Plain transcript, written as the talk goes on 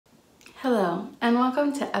Hello, and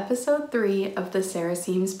welcome to episode 3 of the Sarah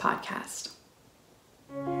Seams podcast.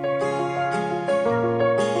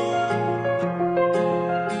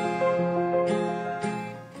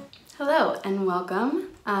 Hello, and welcome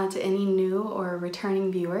to any new or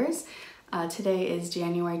returning viewers. Today is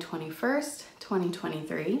January 21st,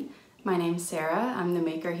 2023. My name's Sarah. I'm the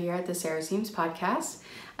maker here at the Sarah Seams podcast.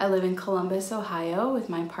 I live in Columbus, Ohio with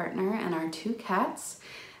my partner and our 2 cats.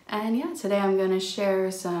 And yeah, today I'm going to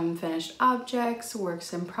share some finished objects,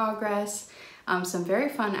 works in progress, some very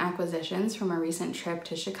fun acquisitions from a recent trip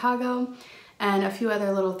to Chicago, and a few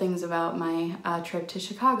other little things about my trip to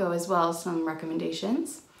Chicago as well, some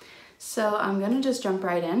recommendations. So I'm going to just jump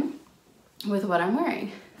right in with what I'm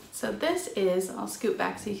wearing. So this is, I'll scoot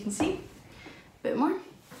back so you can see a bit more.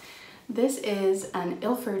 This is an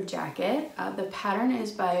Ilford jacket. The pattern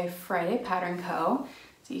is by Friday Pattern Co.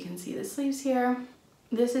 So you can see the sleeves here.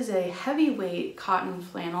 This is a heavyweight cotton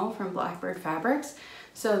flannel from Blackbird Fabrics.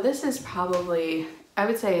 So this is probably, I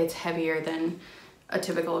would say it's heavier than a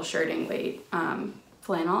typical shirting weight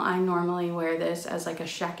flannel. I normally wear this as like a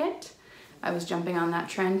shacket. I was jumping on that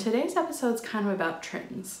trend. Today's episode's kind of about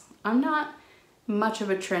trends. I'm not much of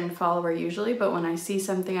a trend follower usually, but when I see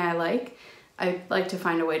something I like to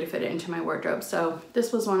find a way to fit it into my wardrobe. So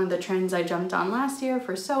this was one of the trends I jumped on last year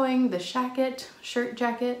for sewing, the shacket, shirt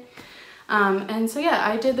jacket. And so yeah,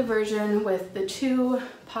 I did the version with the 2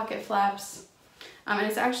 pocket flaps, and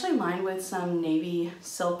it's actually lined with some navy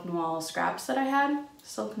silk noil scraps that I had,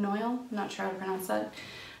 silk noil, I'm not sure how to pronounce that,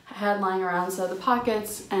 I had lying around. So the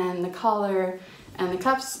pockets and the collar and the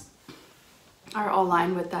cuffs are all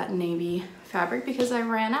lined with that navy fabric because I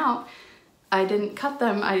ran out. I didn't cut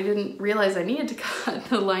them, I didn't realize I needed to cut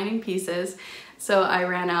the lining pieces. So I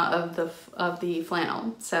ran out of the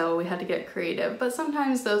flannel, so we had to get creative. But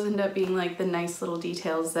sometimes those end up being like the nice little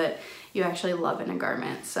details that you actually love in a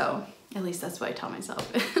garment. So at least that's what I tell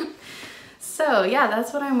myself. So yeah,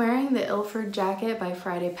 that's what I'm wearing, the Ilford jacket by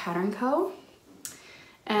Friday Pattern Co.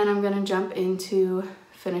 And I'm gonna jump into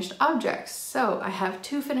finished objects. So I have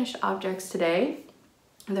 2 finished objects today.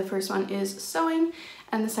 The first one is sewing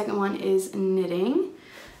and the second one is knitting.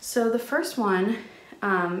 So the first one,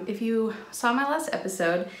 if you saw my last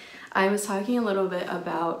episode, I was talking a little bit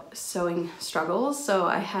about sewing struggles. So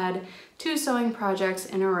I had 2 sewing projects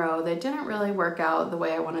in a row that didn't really work out the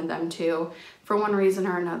way I wanted them to for one reason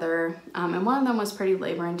or another. And one of them was pretty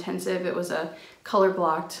labor intensive. It was a color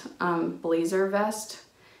blocked blazer vest.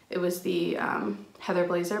 It was the Heather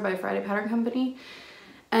Blazer by Friday Pattern Company.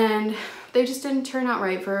 And they just didn't turn out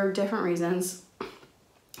right for different reasons.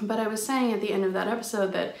 But I was saying at the end of that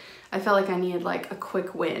episode that I felt like I needed like a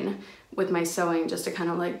quick win with my sewing just to kind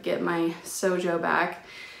of like get my sojo back.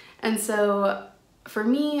 And so for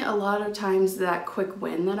me, a lot of times that quick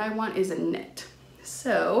win that I want is a knit.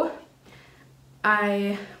 So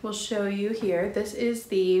I will show you here. This is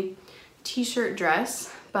the t-shirt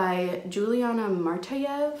dress by Juliana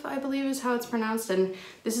Martayev, I believe is how it's pronounced. And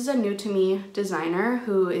this is a new to me designer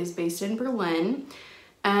who is based in Berlin.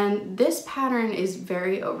 And this pattern is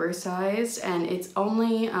very oversized, and it's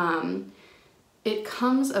only, it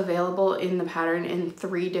comes available in the pattern in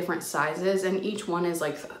 3 different sizes, and each one is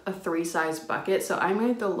like a 3 size bucket. So I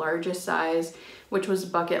made the largest size, which was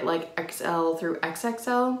bucket like XL through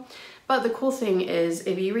XXL. But the cool thing is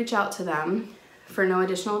if you reach out to them for no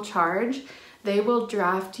additional charge, they will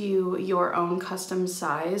draft you your own custom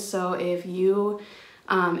size. So if you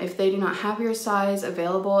if they do not have your size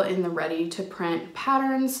available in the ready to print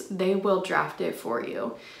patterns, they will draft it for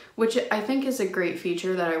you, which I think is a great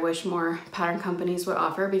feature that I wish more pattern companies would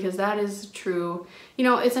offer, because that is true. You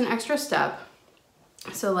know, it's an extra step.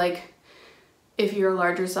 So like if you're a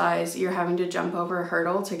larger size, you're having to jump over a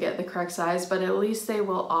hurdle to get the correct size, but at least they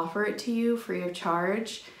will offer it to you free of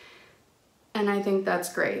charge. And I think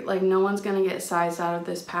that's great. Like no one's gonna get size out of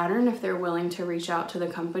this pattern if they're willing to reach out to the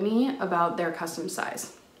company about their custom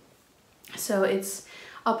size. So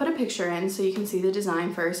I'll put a picture in so you can see the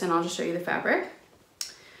design first, and I'll just show you the fabric.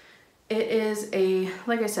 It is a,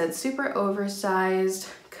 like I said, super oversized,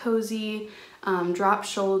 cozy, drop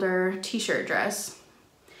shoulder t-shirt dress.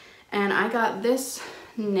 And I got this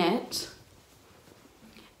knit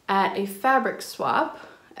at a fabric swap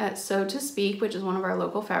at So to Speak, which is one of our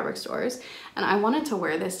local fabric stores. And I wanted to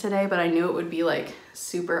wear this today, but I knew it would be like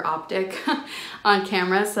super optic on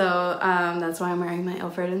camera. So that's why I'm wearing my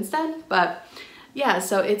Ilford instead. But yeah,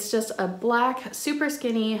 so it's just a black, super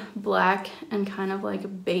skinny black and kind of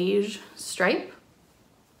like beige stripe.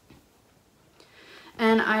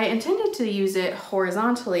 And I intended to use it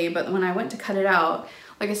horizontally, but when I went to cut it out,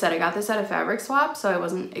 like I said, I got this at a fabric swap, so I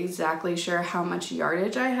wasn't exactly sure how much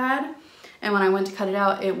yardage I had. and when I went to cut it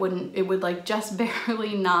out, it would like just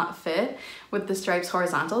barely not fit with the stripes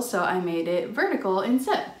horizontal, so I made it vertical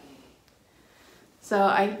instead. So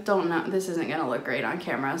I don't know, this isn't gonna look great on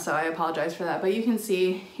camera, so I apologize for that, but you can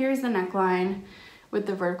see here's the neckline with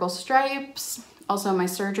the vertical stripes. Also, my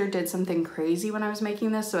serger did something crazy when I was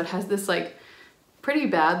making this, so it has this like pretty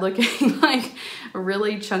bad looking like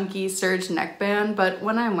really chunky serge neckband, but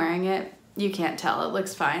when I'm wearing it, you can't tell, it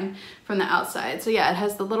looks fine from the outside. So yeah, it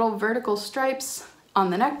has the little vertical stripes on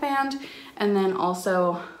the neckband, and then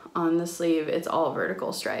also on the sleeve, it's all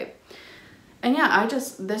vertical stripe. And yeah,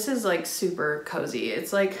 this is like super cozy.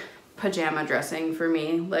 It's like pajama dressing for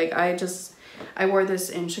me. Like I wore this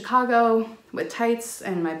in Chicago with tights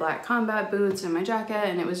and my black combat boots and my jacket,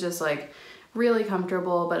 and it was just like really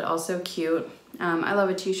comfortable, but also cute. I love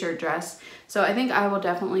a t-shirt dress. So I think I will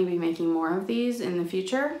definitely be making more of these in the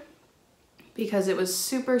future, because it was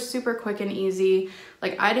super, super quick and easy.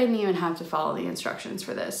 Like I didn't even have to follow the instructions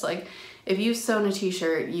for this. Like if you've sewn a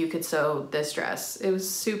t-shirt, you could sew this dress. It was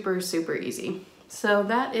super, super easy. So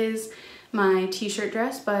that is my t-shirt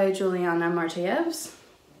dress by Juliana Martievs.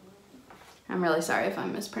 I'm really sorry if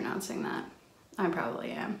I'm mispronouncing that. I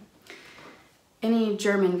probably am. Any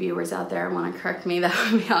German viewers out there want to correct me,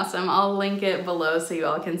 that would be awesome. I'll link it below so you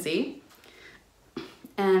all can see.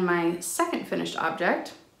 And my second finished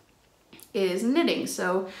object is knitting.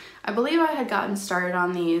 So I believe I had gotten started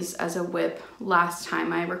on these as a WIP last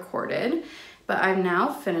time I recorded, but I've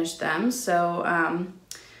now finished them. So I'll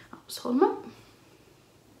just hold them up.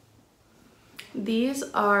 This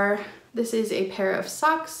is a pair of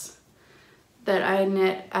socks that I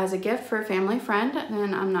knit as a gift for a family friend,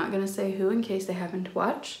 and I'm not gonna say who in case they happen to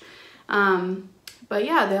watch. But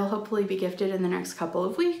yeah, they'll hopefully be gifted in the next couple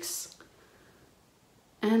of weeks.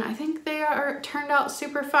 And I think they turned out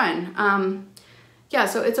super fun. Yeah,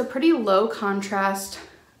 so it's a pretty low contrast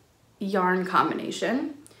yarn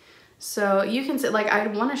combination. So you can see, like, I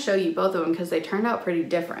want to show you both of them because they turned out pretty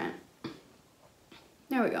different.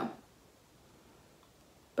 There we go.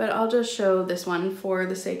 But I'll just show this one for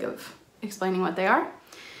the sake of explaining what they are.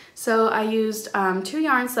 So I used 2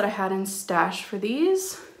 yarns that I had in stash for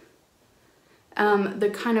these.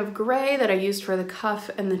 The kind of gray that I used for the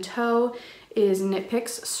cuff and the toe is Knit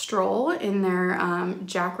Picks Stroll in their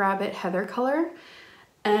Jackrabbit Heather color.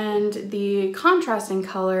 And the contrasting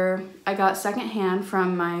color I got secondhand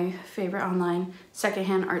from my favorite online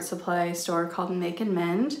secondhand art supply store called Make and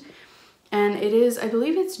Mend. And it is, I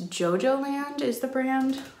believe it's Jojo Land is the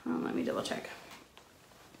brand. Oh, let me double check.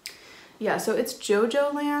 Yeah, so it's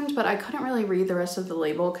Jojo Land, but I couldn't really read the rest of the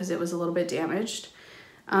label because it was a little bit damaged.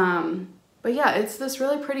 But yeah, it's this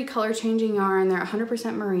really pretty color changing yarn. They're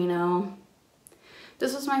 100% merino.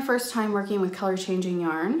 This was my first time working with color changing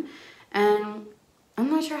yarn, and I'm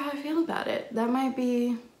not sure how I feel about it. That might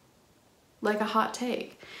be like a hot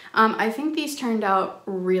take. I think these turned out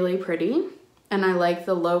really pretty, and I like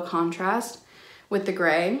the low contrast with the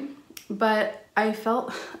gray, but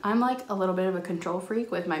I'm like a little bit of a control freak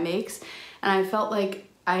with my makes, and I felt like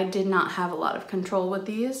I did not have a lot of control with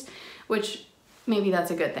these, which maybe that's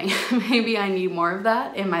a good thing. Maybe I need more of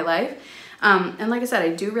that in my life. And like I said, I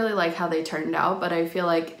do really like how they turned out, but I feel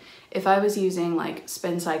like if I was using like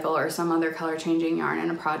Spin Cycle or some other color changing yarn in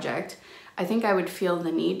a project, I think I would feel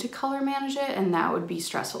the need to color manage it, and that would be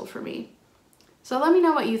stressful for me. So let me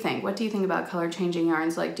know what you think. What do you think about color changing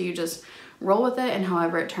yarns? Like, do you just roll with it and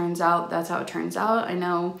however it turns out, that's how it turns out? I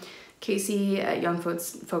know Casey at Young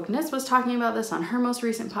Folk Knits was talking about this on her most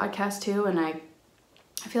recent podcast too, and I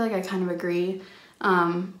feel like I kind of agree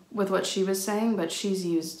with what she was saying, but she's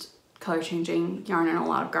used color changing yarn in a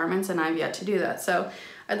lot of garments and I've yet to do that. So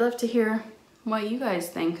I'd love to hear what you guys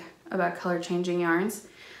think about color changing yarns.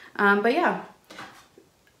 But yeah,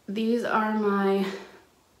 these are my,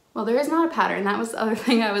 well, there is not a pattern. That was the other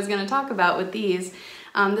thing I was going to talk about with these.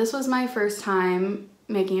 This was my first time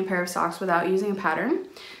making a pair of socks without using a pattern.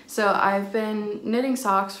 So I've been knitting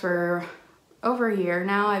socks for over a year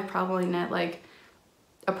now. I've probably knit like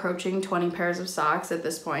approaching 20 pairs of socks at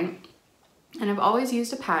this point. And I've always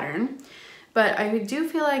used a pattern, but I do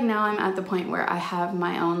feel like now I'm at the point where I have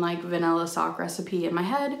my own like vanilla sock recipe in my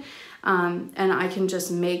head, and I can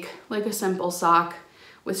just make like a simple sock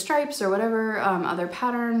with stripes or whatever other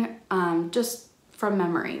pattern just from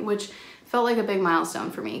memory, which felt like a big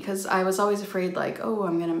milestone for me because I was always afraid like, oh,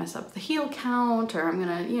 I'm gonna mess up the heel count or I'm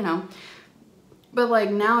gonna, you know, but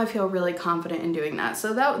like now I feel really confident in doing that.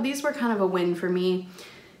 So these were kind of a win for me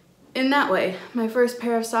in that way. My first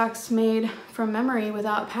pair of socks made from memory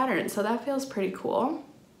without pattern, so that feels pretty cool.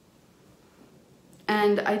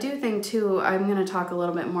 And I do think too, I'm gonna talk a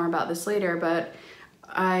little bit more about this later, but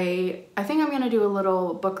I think I'm gonna do a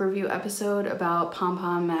little book review episode about Pom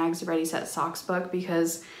Pom Mag's Ready Set Socks book,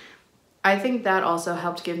 because I think that also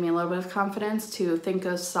helped give me a little bit of confidence to think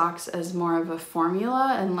of socks as more of a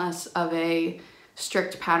formula and less of a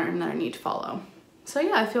strict pattern that I need to follow. So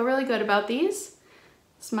yeah, I feel really good about these.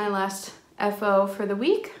 It's my last FO for the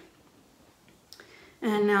week.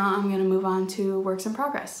 And now I'm gonna move on to works in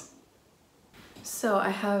progress. So I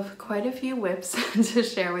have quite a few whips to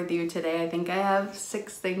share with you today. I think I have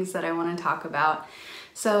 6 things that I want to talk about.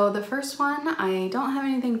 So the first one, I don't have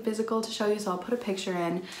anything physical to show you, so I'll put a picture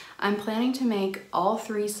in. I'm planning to make all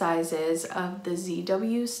 3 sizes of the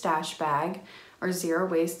ZW stash bag, or zero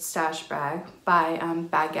waste stash bag, by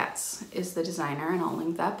Baguettes is the designer, and I'll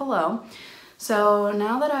link that below. So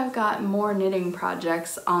now that I've got more knitting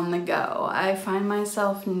projects on the go, I find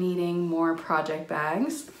myself needing more project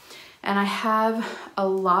bags. And I have a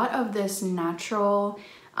lot of this natural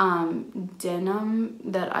denim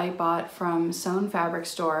that I bought from Sewn Fabric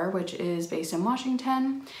Store, which is based in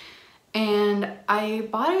Washington. And I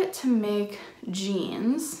bought it to make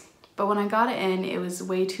jeans, but when I got it in, it was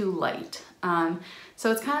way too light.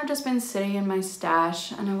 So it's kind of just been sitting in my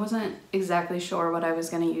stash, and I wasn't exactly sure what I was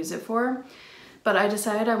gonna use it for. But I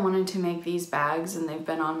decided I wanted to make these bags, and they've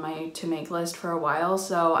been on my to make list for a while,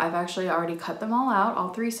 so I've actually already cut them all out, all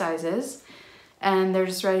 3 sizes, and they're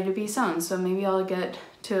just ready to be sewn. So maybe I'll get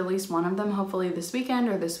to at least one of them hopefully this weekend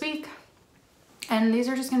or this week. And these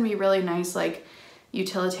are just gonna be really nice, like,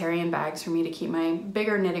 utilitarian bags for me to keep my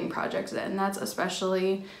bigger knitting projects in. That's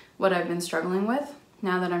especially what I've been struggling with.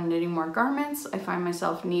 Now that I'm knitting more garments, I find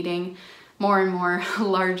myself needing more and more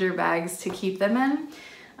larger bags to keep them in.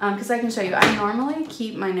 Because I can show you, I normally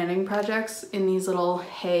keep my knitting projects in these little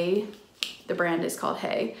Hay, the brand is called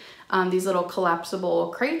Hay, these little collapsible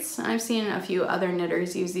crates. I've seen a few other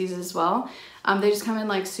knitters use these as well. They just come in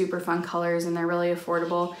like super fun colors, and they're really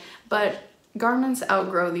affordable, but garments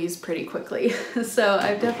outgrow these pretty quickly. So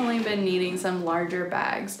I've definitely been needing some larger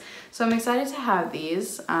bags. So I'm excited to have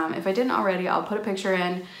these. If I didn't already, I'll put a picture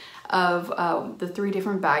in of the 3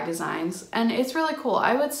 different bag designs, and it's really cool.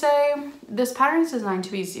 I would say this pattern is designed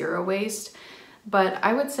to be zero waste, but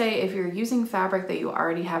I would say if you're using fabric that you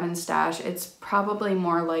already have in stash, it's probably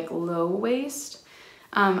more like low waste.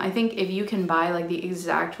 I think if you can buy like the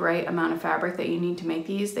exact right amount of fabric that you need to make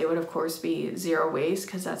these, they would of course be zero waste,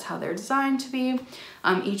 because that's how they're designed to be.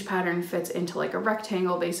 Each pattern fits into like a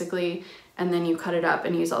rectangle basically, and then you cut it up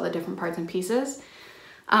and use all the different parts and pieces.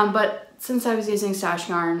 But since I was using stash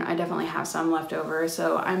yarn, I definitely have some left over,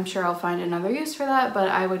 so I'm sure I'll find another use for that, but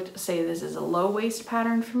I would say this is a low waste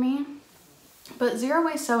pattern for me. But zero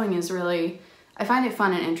waste sewing is really, I find it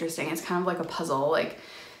fun and interesting. It's kind of like a puzzle. Like,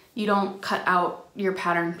 you don't cut out your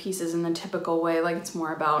pattern pieces in the typical way. Like, it's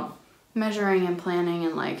more about measuring and planning,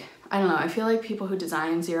 and like, I don't know, I feel like people who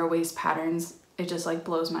design zero waste patterns, it just like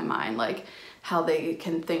blows my mind, like how they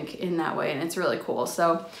can think in that way, and it's really cool.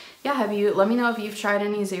 So yeah, let me know if you've tried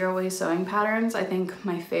any zero waste sewing patterns. I think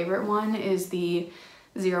my favorite one is the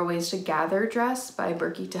Zero Waste Gather dress by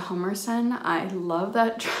Birgitte Helmersen. I love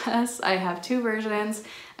that dress. I have 2 versions.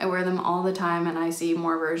 I wear them all the time, and I see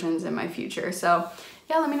more versions in my future. So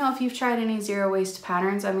yeah, let me know if you've tried any zero waste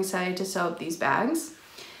patterns. I'm excited to sew up these bags.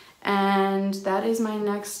 And that is my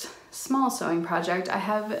next small sewing project. I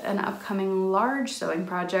have an upcoming large sewing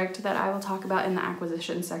project that I will talk about in the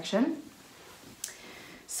acquisition section.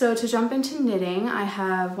 So to jump into knitting, I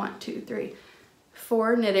have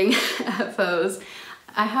 4 knitting FOs.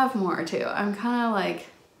 I have more too. I'm kind of like,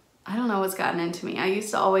 I don't know what's gotten into me. I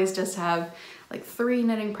used to always just have like 3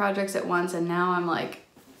 knitting projects at once, and now I'm like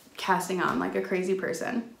casting on like a crazy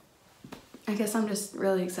person. I guess I'm just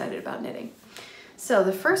really excited about knitting. So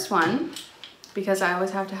the first one, because I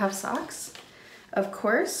always have to have socks, of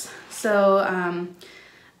course. So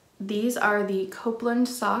these are the Copeland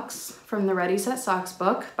socks from the Ready Set Socks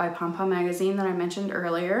book by Pom Pom magazine that I mentioned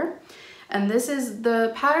earlier. And this is,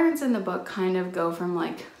 the patterns in the book kind of go from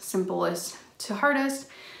like simplest to hardest.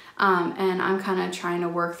 And I'm kind of trying to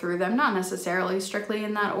work through them, not necessarily strictly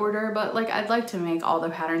in that order, but like I'd like to make all the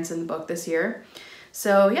patterns in the book this year.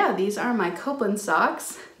 So yeah, these are my Copeland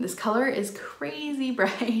socks. This color is crazy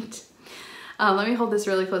bright. Let me hold this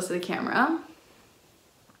really close to the camera.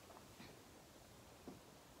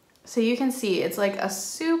 So you can see it's like a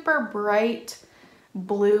super bright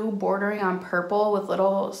blue bordering on purple with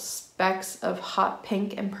little specks of hot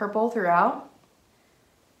pink and purple throughout.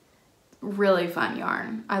 Really fun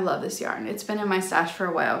yarn. I love this yarn. It's been in my stash for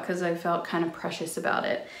a while because I felt kind of precious about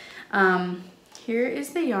it. Here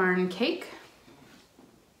is the yarn cake.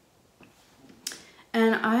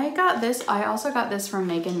 And I also got this from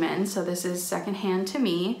Make and Mend, so this is secondhand to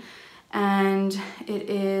me. and it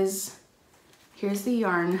is, here's the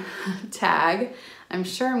yarn tag. I'm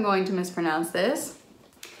sure I'm going to mispronounce this.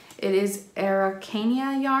 It is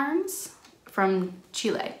Araucania yarns from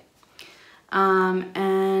Chile.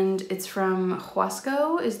 And it's from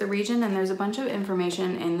Huasco is the region, and there's a bunch of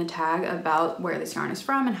information in the tag about where this yarn is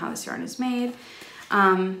from and how this yarn is made.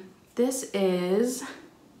 This is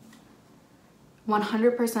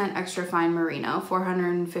 100% extra fine merino,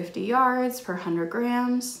 450 yards per 100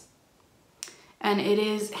 grams. And it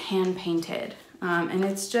is hand painted. And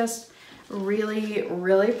it's just really,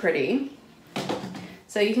 really pretty.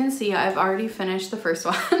 So you can see I've already finished the first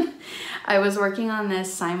one. I was working on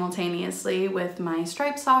this simultaneously with my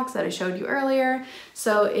striped socks that I showed you earlier.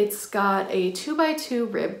 So it's got a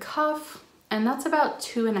 2x2 rib cuff, and that's about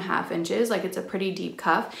 2.5 inches. Like, it's a pretty deep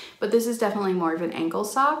cuff, but this is definitely more of an ankle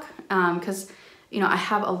sock because you know, I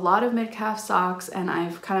have a lot of mid-calf socks, and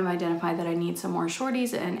I've kind of identified that I need some more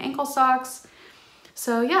shorties and ankle socks.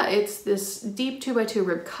 So yeah, it's this deep 2x2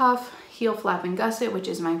 rib cuff, heel flap and gusset, which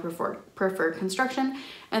is my preferred construction.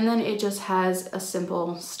 And then it just has a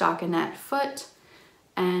simple stockinette foot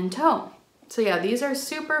and toe. So yeah, these are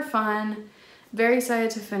super fun. Very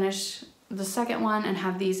excited to finish the second one and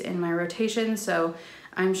have these in my rotation. So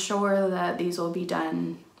I'm sure that these will be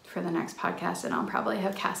done for the next podcast, and I'll probably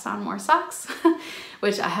have cast on more socks,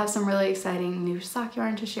 which I have some really exciting new sock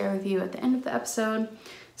yarn to share with you at the end of the episode.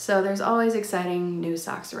 So there's always exciting new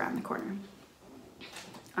socks around the corner.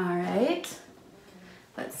 All right,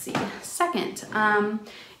 let's see. Second,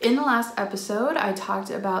 in the last episode, I talked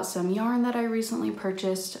about some yarn that I recently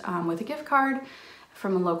purchased with a gift card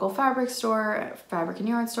from a local fabric and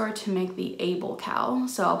yarn store to make the Able cowl.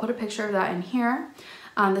 So I'll put a picture of that in here.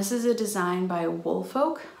 This is a design by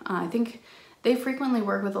Woolfolk. I think they frequently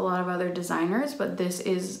work with a lot of other designers, but this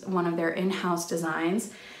is one of their in-house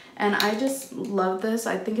designs. And I just love this.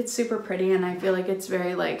 I think it's super pretty, and I feel like it's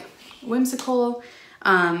very like whimsical.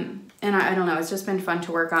 And I don't know, it's just been fun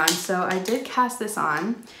to work on. So I did cast this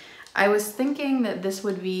on. I was thinking that this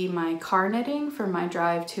would be my car knitting for my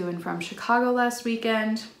drive to and from Chicago last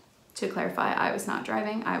weekend. To clarify, I was not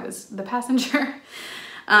driving, I was the passenger.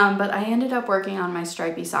 But I ended up working on my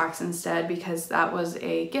stripy socks instead because that was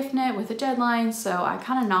a gift knit with a deadline. So I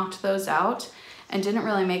kind of knocked those out and didn't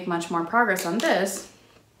really make much more progress on this.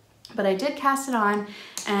 But I did cast it on,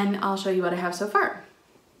 and I'll show you what I have so far.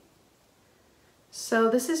 So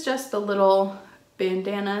this is just the little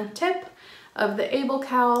bandana tip of the Able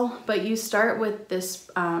cowl, but you start with this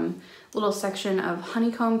little section of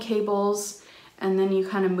honeycomb cables, and then you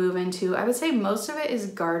kind of move into, I would say most of it is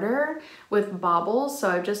garter with bobbles. So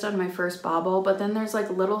I've just done my first bobble, but then there's like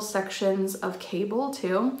little sections of cable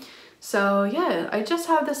too. So yeah, I just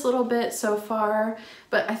have this little bit so far,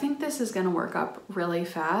 but I think this is gonna work up really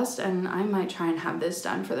fast, and I might try and have this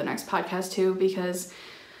done for the next podcast too, because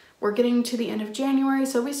we're getting to the end of January,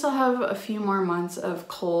 so we still have a few more months of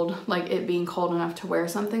cold, like it being cold enough to wear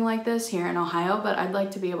something like this here in Ohio, but I'd like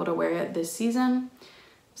to be able to wear it this season.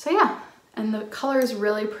 So yeah, and the color is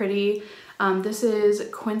really pretty. This is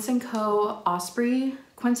Quince & Co's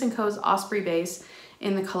Osprey base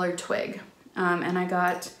in the color Twig. And I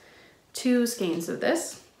got 2 skeins of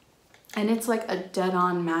this, and it's like a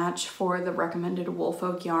dead-on match for the recommended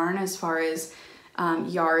Woolfolk yarn as far as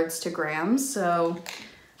yards to grams. So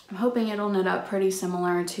I'm hoping it'll knit up pretty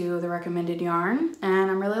similar to the recommended yarn,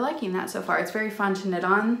 and I'm really liking that so far. It's very fun to knit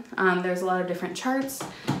on. There's a lot of different charts,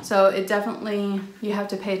 so it definitely, you have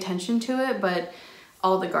to pay attention to it, but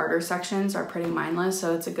all the garter sections are pretty mindless,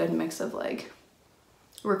 so it's a good mix of like,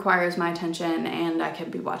 requires my attention and I can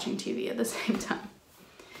be watching TV at the same time.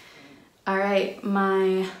 All right,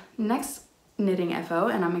 my next knitting FO,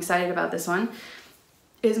 and I'm excited about this one,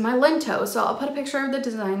 is my Linto. So I'll put a picture of the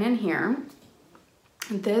design in here.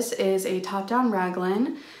 This is a top-down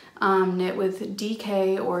raglan knit with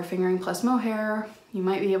DK or fingering plus mohair. You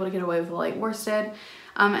might be able to get away with a light worsted.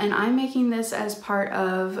 And I'm making this as part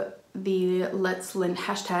of the Let's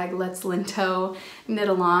Linto knit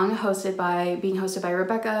along, being hosted by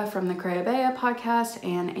Rebecca from the Crayabea podcast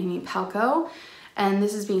and Amy Palco. And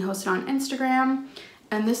this is being hosted on Instagram.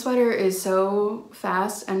 And this sweater is so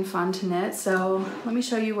fast and fun to knit. So let me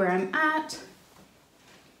show you where I'm at.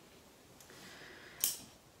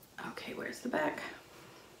 Okay, where's the back?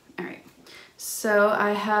 All right, so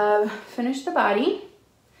I have finished the body,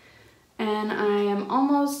 and I'm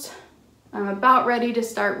about ready to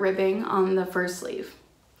start ribbing on the first sleeve.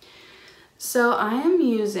 So I am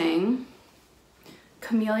using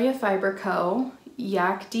Camellia Fiber Co.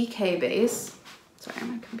 Yak DK base. Sorry,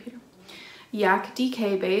 on my computer. Yak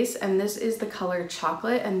DK base, and this is the color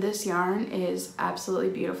chocolate, and this yarn is absolutely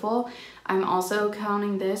beautiful. I'm also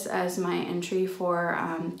counting this as my entry for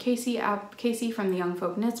Casey from the Young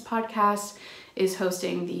Folk Knits podcast is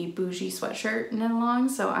hosting the Bougie Sweatshirt knit along,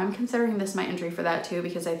 so I'm considering this my entry for that too,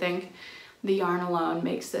 because I think the yarn alone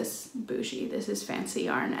makes this bougie. This is fancy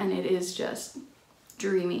yarn, and it is just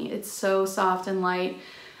dreamy. It's so soft and light,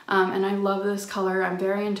 and I love this color. I'm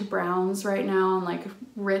very into browns right now and like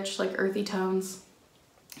rich, like earthy tones.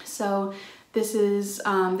 So this is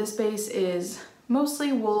this base is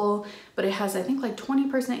mostly wool, but it has, I think, like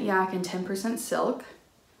 20% yak and 10% silk.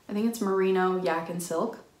 I think it's merino, yak, and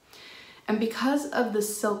silk. And because of the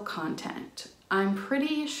silk content, I'm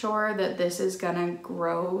pretty sure that this is gonna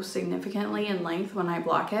grow significantly in length when I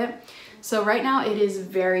block it. So right now it is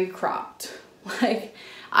very cropped. Like,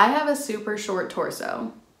 I have a super short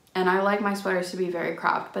torso and I like my sweaters to be very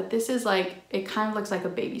cropped, but this is like, it kind of looks like a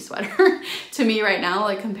baby sweater to me right now,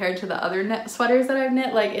 like compared to the other knit sweaters that I've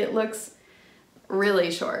knit. Like, it looks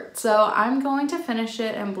really short. So I'm going to finish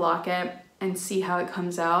it and block it and see how it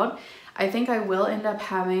comes out. I think I will end up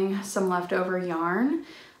having some leftover yarn,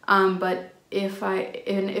 but if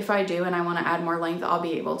I do and I want to add more length, I'll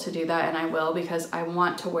be able to do that, and I will, because I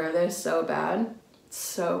want to wear this so bad. It's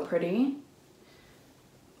so pretty.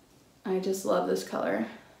 I just love this color.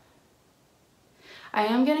 I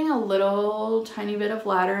am getting a little tiny bit of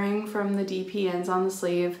laddering from the DP ends on the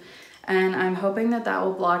sleeve, and I'm hoping that that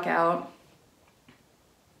will block out.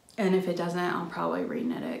 And if it doesn't, I'll probably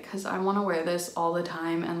re-knit it, because I want to wear this all the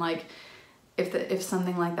time, and like if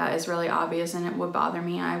something like that is really obvious and it would bother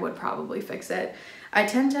me, I would probably fix it. I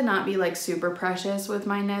tend to not be like super precious with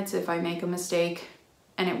my knits. If I make a mistake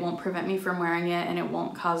and it won't prevent me from wearing it and it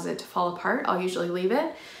won't cause it to fall apart, I'll usually leave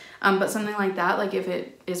it. But something like that, like if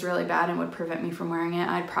it is really bad and would prevent me from wearing it,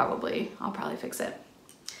 I'll probably fix it.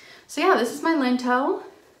 So yeah, this is my lintel.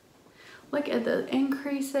 Look at the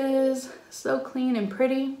increases, so clean and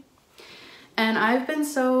pretty. And I've been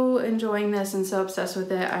so enjoying this and so obsessed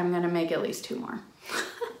with it, I'm gonna make at least 2 more.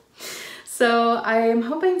 So I'm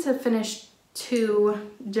hoping to finish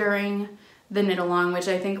 2 during the knit along, which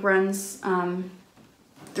I think runs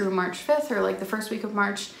through March 5th or like the first week of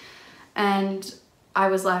March. And I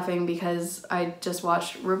was laughing because I just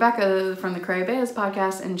watched Rebecca from the Cray Beas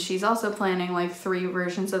podcast, and she's also planning like 3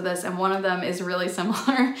 versions of this, and one of them is really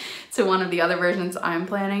similar to one of the other versions I'm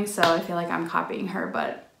planning, so I feel like I'm copying her,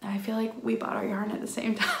 but I feel like we bought our yarn at the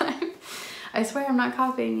same time. I swear I'm not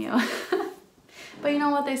copying you. But you know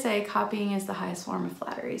what they say, copying is the highest form of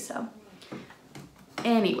flattery, so.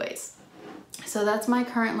 Anyways, so that's my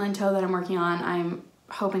current lintel that I'm working on. I'm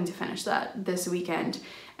hoping to finish that this weekend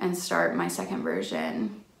and start my second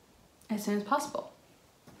version as soon as possible.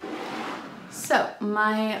 So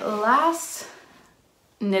my last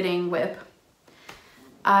knitting whip,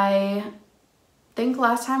 I think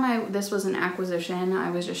last time this was an acquisition. I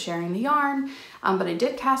was just sharing the yarn, but I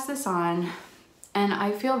did cast this on and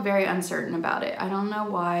I feel very uncertain about it. I don't know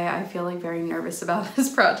why. I feel like very nervous about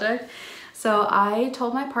this project. So I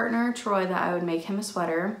told my partner Troy that I would make him a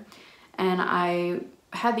sweater, and I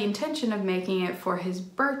had the intention of making it for his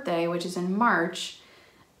birthday, which is in March,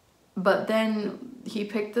 but then he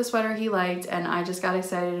picked the sweater he liked and I just got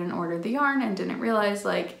excited and ordered the yarn and didn't realize,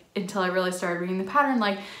 like, until I really started reading the pattern,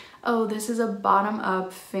 like, oh, this is a bottom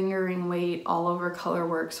up fingering weight all over color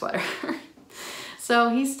work sweater. So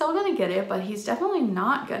he's still gonna get it, but he's definitely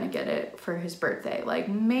not gonna get it for his birthday. Like,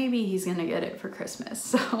 maybe he's gonna get it for Christmas.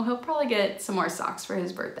 So he'll probably get some more socks for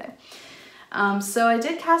his birthday. So I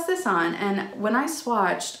did cast this on, and when I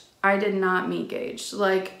swatched, I did not meet gauge.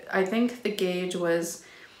 Like, I think the gauge was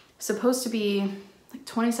supposed to be like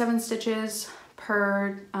 27 stitches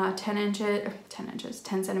per 10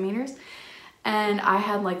 centimeters, and I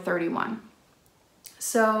had like 31.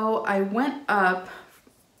 So I went up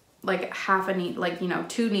like half a needle, like, you know,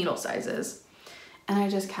 2 needle sizes, and I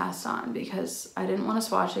just cast on because I didn't want to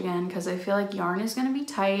swatch again, because I feel like yarn is going to be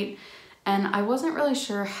tight. And I wasn't really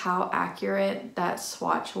sure how accurate that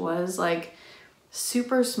swatch was, like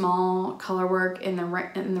super small color work in the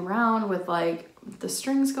round with like the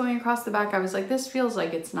strings going across the back. I was like, this feels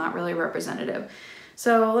like it's not really representative.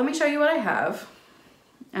 So let me show you what I have.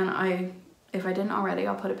 And if I didn't already,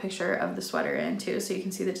 I'll put a picture of the sweater in too, so you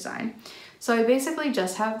can see the design. So I basically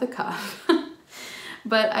just have the cuff,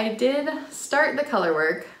 but I did start the color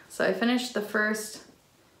work. So I finished the first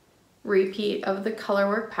repeat of the color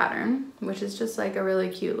work pattern, which is just like a really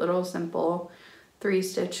cute little simple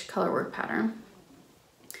 3-stitch color work pattern.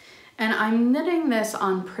 And I'm knitting this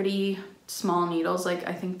on pretty small needles. Like,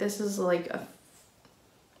 I think this is like a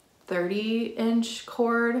 30-inch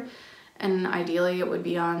cord, and ideally it would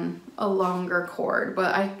be on a longer cord,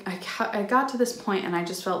 but I got to this point and I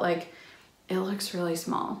just felt like it looks really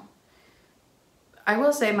small. I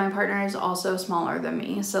will say my partner is also smaller than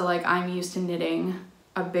me, so like I'm used to knitting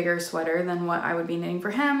a bigger sweater than what I would be knitting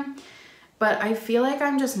for him, but I feel like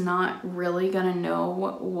I'm just not really gonna know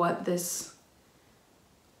what this,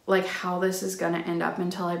 like how this is gonna end up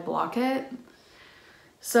until I block it.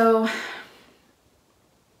 So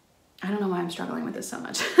I don't know why I'm struggling with this so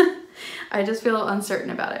much. I just feel uncertain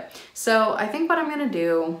about it. So I think what I'm gonna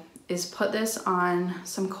do is put this on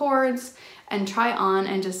some cords and try on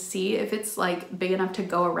and just see if it's like big enough to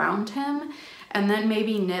go around him, and then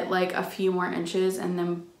maybe knit like a few more inches and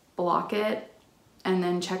then block it and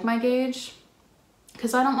then check my gauge.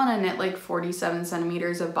 Because I don't want to knit like 47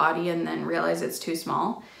 centimeters of body and then realize it's too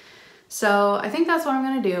small. So I think that's what I'm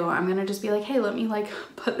gonna do. I'm gonna just be like, hey, let me like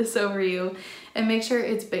put this over you and make sure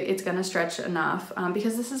it's big, it's gonna stretch enough,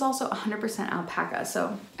 because this is also 100% alpaca,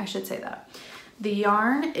 so I should say that. The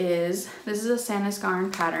yarn is, this is a Sandnes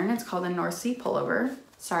pattern. It's called the North Sea Pullover.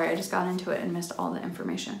 Sorry, I just got into it and missed all the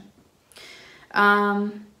information.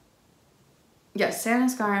 Yes,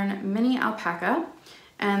 Sandnes mini alpaca,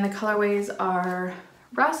 and the colorways are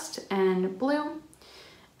rust and blue.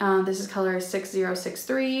 This is color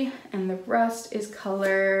 6063, and the rust is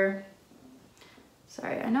color,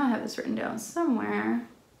 sorry, I know I have this written down somewhere.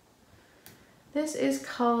 This is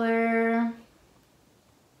color,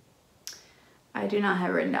 I do not have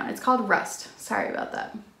it written down. It's called Rust, sorry about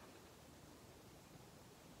that.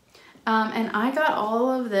 And I got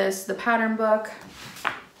all of this, the pattern book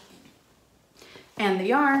and the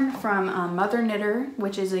yarn from Mother Knitter,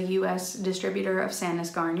 which is a US distributor of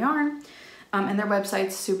Sandnes yarn. And their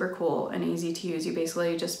website's super cool and easy to use. You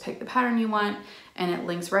basically just pick the pattern you want and it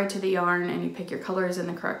links right to the yarn, and you pick your colors in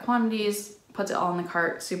the correct quantities, puts it all in the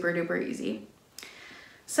cart, super duper easy.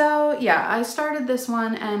 So yeah, I started this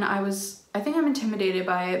one and I think I'm intimidated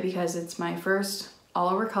by it because it's my first all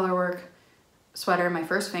over color work sweater, my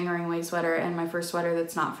first fingering weight sweater, and my first sweater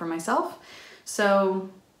that's not for myself. So,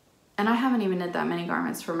 and I haven't even knit that many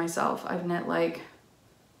garments for myself. I've knit like,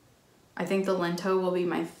 I think the Linto will be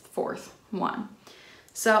my fourth one.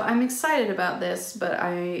 So I'm excited about this, but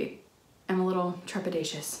I am a little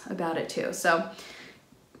trepidatious about it too. So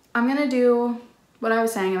I'm gonna do what I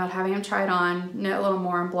was saying about having him try it on, knit a little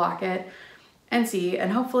more and block it and see,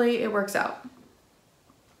 and hopefully it works out.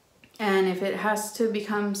 And if it has to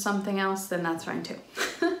become something else, then that's fine too.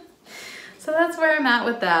 So that's where I'm at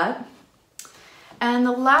with that. And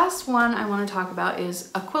the last one I want to talk about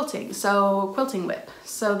is a quilting. So quilting whip.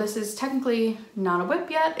 So this is technically not a whip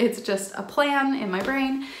yet. It's just a plan in my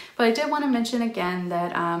brain. But I did want to mention again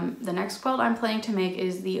that the next quilt I'm planning to make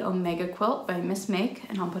is the Omega quilt by Miss Make,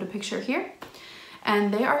 and I'll put a picture here.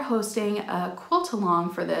 And they are hosting a quilt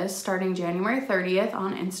along for this starting January 30th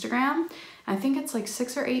on Instagram. I think it's like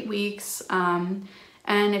 6 or 8 weeks. And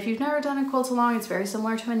if you've never done a quilt along, it's very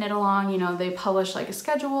similar to a knit along. You know, they publish like a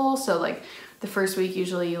schedule. So like the first week,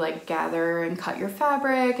 usually you like gather and cut your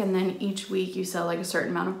fabric, and then each week you sell like a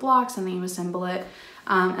certain amount of blocks and then you assemble it.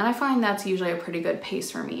 And I find that's usually a pretty good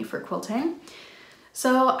pace for me for quilting.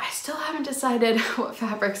 So I still haven't decided what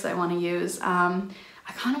fabrics I want to use.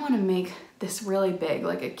 I kind of want to make this really big,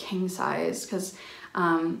 like a king size, because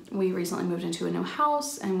we recently moved into a new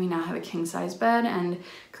house and we now have a king size bed, and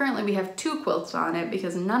currently we have 2 quilts on it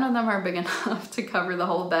because none of them are big enough to cover the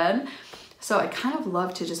whole bed. So I kind of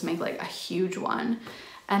love to just make like a huge one.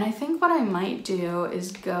 And I think what I might do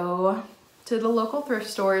is go to the local thrift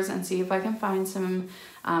stores and see if I can find some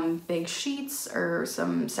big sheets or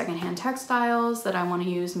some secondhand textiles that I want to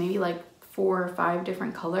use, maybe like 4 or 5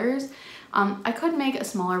 different colors. I could make a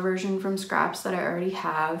smaller version from scraps that I already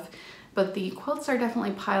have, but the quilts are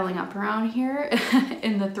definitely piling up around here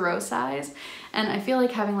in the throw size. And I feel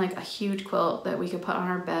like having like a huge quilt that we could put on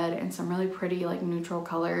our bed in some really pretty like neutral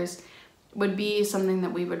colors would be something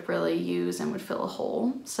that we would really use and would fill a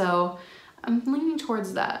hole. So I'm leaning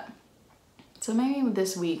towards that. So maybe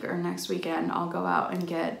this week or next weekend, I'll go out and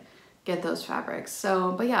get those fabrics.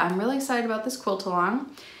 So, but yeah, I'm really excited about this quilt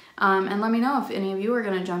along. And let me know if any of you are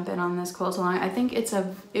gonna jump in on this quilt along. I think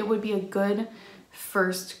it would be a good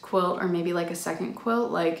first quilt, or maybe like a second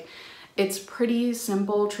quilt. Like, it's pretty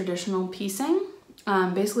simple traditional piecing.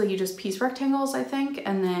 Basically you just piece rectangles, I think,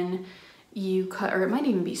 and then you cut, or it might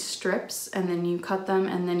even be strips, and then you cut them,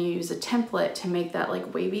 and then you use a template to make that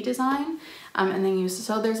like wavy design. And then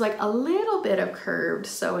so there's like a little bit of curved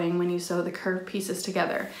sewing when you sew the curved pieces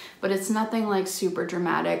together, but it's nothing like super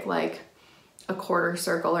dramatic, like a quarter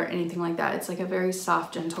circle or anything like that. It's like a very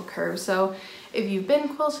soft, gentle curve. So if you've been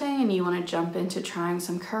quilting and you want to jump into trying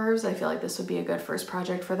some curves, I feel like this would be a good first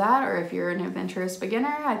project for that. Or if you're an adventurous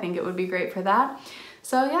beginner, I think it would be great for that.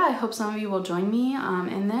 So yeah, I hope some of you will join me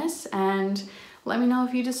in this, and let me know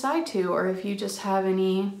if you decide to, or if you just have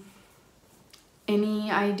any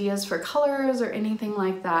ideas for colors or anything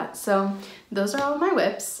like that. So those are all my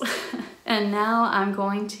whips. And now I'm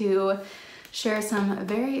going to share some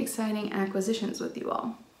very exciting acquisitions with you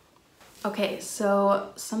all. Okay,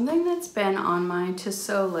 so something that's been on my to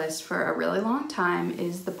sew list for a really long time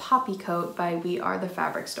is the Poppy Coat by We Are the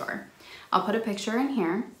Fabric Store. I'll put a picture in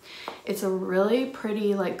here. It's a really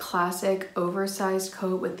pretty, like, classic oversized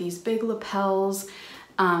coat with these big lapels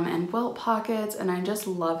and welt pockets, and I just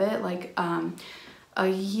love it. Like,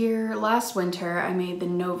 last winter, I made the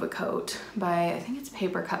Nova Coat by, I think it's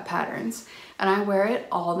Paper Cut Patterns, and I wear it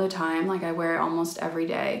all the time. Like, I wear it almost every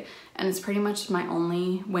day, and it's pretty much my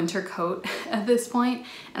only winter coat at this point,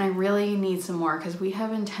 and I really need some more because we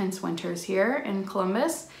have intense winters here in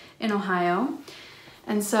Columbus, in Ohio.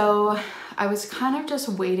 And so I was kind of just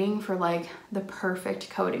waiting for like the perfect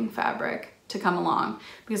coating fabric to come along,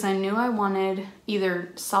 because I knew I wanted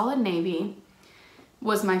either solid navy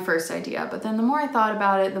was my first idea, but then the more I thought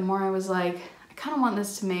about it, the more I was like, I kind of want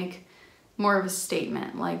this to make more of a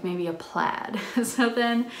statement, like maybe a plaid. So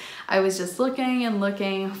then I was just looking and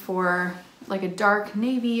looking for like a dark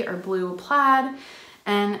navy or blue plaid,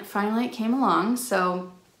 and finally it came along.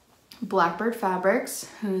 So Blackbird Fabrics,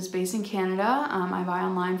 who's based in Canada, I buy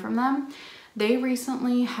online from them. They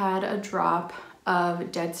recently had a drop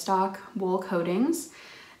of dead stock wool coatings,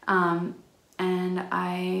 and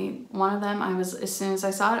one of them, as soon as I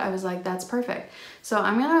saw it, I was like, that's perfect. So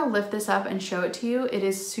I'm gonna lift this up and show it to you. It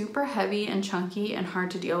is super heavy and chunky and hard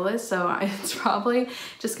to deal with, so it's probably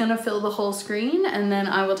just gonna fill the whole screen, and then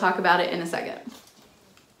I will talk about it in a second.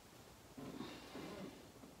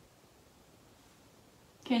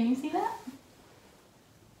 Can you see that?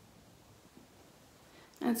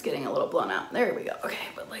 It's getting a little blown out. There we go. Okay,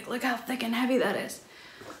 but like, look how thick and heavy that is.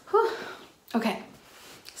 Whew. Okay,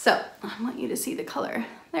 so I want you to see the color.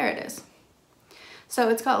 There it is. So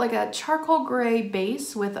it's got like a charcoal gray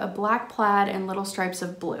base with a black plaid and little stripes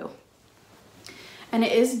of blue. And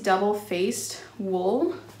it is double-faced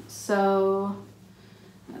wool, so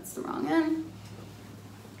that's the wrong end.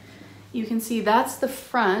 You can see that's the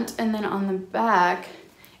front, and then on the back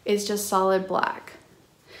is just solid black.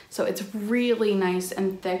 So it's really nice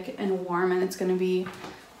and thick and warm, and it's gonna be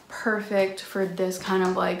perfect for this kind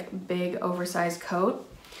of like big oversized coat.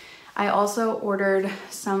 I also ordered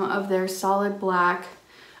some of their solid black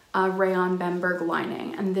rayon Bemberg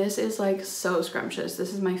lining, and this is like so scrumptious.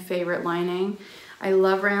 This is my favorite lining. I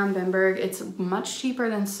love rayon Bemberg. It's much cheaper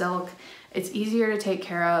than silk. It's easier to take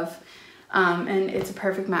care of, and it's a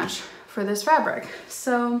perfect match for this fabric.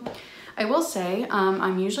 So I will say,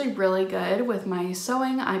 I'm usually really good with my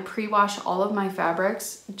sewing. I pre-wash all of my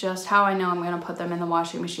fabrics, just how I know I'm gonna put them in the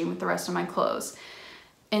washing machine with the rest of my clothes,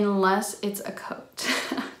 unless it's a coat.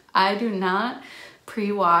 I do not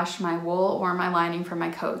pre-wash my wool or my lining for my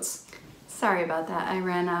coats. Sorry about that, I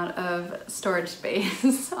ran out of storage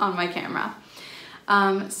space on my camera.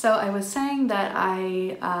 So I was saying that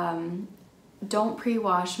I don't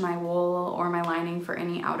pre-wash my wool or my lining for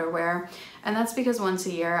any outerwear, and that's because once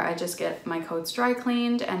a year I just get my coats dry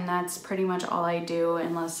cleaned, and that's pretty much all I do,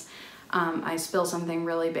 unless I spill something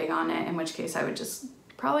really big on it, in which case I would just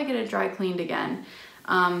probably get it dry cleaned again.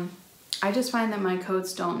 I just find that my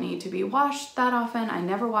coats don't need to be washed that often. I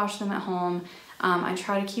never wash them at home. I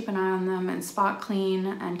try to keep an eye on them and spot clean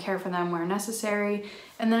and care for them where necessary,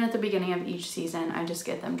 and then at the beginning of each season I just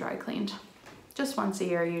get them dry cleaned, just once a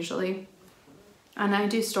year usually. And I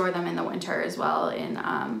do store them in the winter as well in,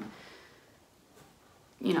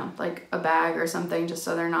 you know, like a bag or something, just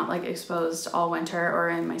so they're not like exposed all winter, or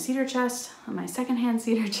in my cedar chest, my secondhand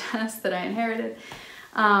cedar chest that I inherited.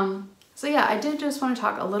 So yeah, I did just want to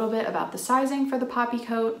talk a little bit about the sizing for the Poppy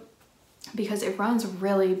Coat, because it runs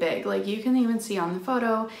really big. Like, you can even see on the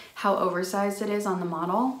photo how oversized it is on the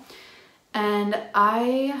model. And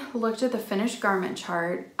I looked at the finished garment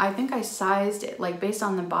chart. I think I sized it, like based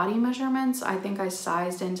on the body measurements, I think I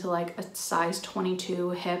sized into like a size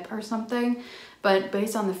 22 hip or something. But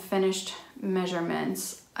based on the finished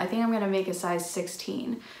measurements, I think I'm gonna make a size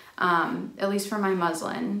 16, at least for my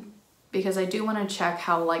muslin, because I do wanna check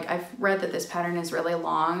how, like, I've read that this pattern is really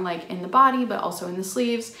long, like in the body, but also in the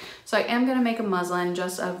sleeves. So I am gonna make a muslin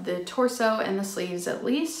just of the torso and the sleeves at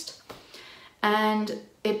least. And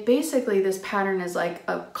it basically, this pattern is like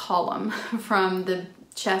a column from the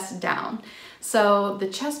chest down. So the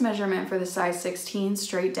chest measurement for the size 16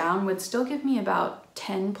 straight down would still give me about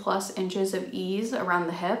 10 plus inches of ease around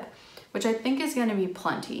the hip, which I think is gonna be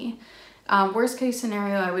plenty. Worst case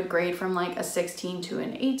scenario, I would grade from like a 16 to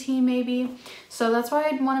an 18 maybe. So that's why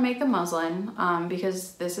I'd want to make the muslin,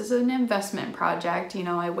 because this is an investment project. You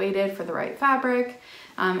know, I waited for the right fabric,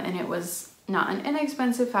 and it was not an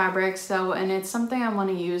inexpensive fabric. So, and it's something I want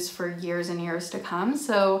to use for years and years to come.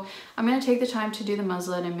 So I'm going to take the time to do the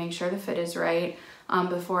muslin and make sure the fit is right,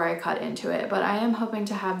 before I cut into it. But I am hoping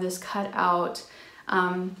to have this cut out,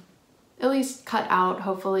 at least cut out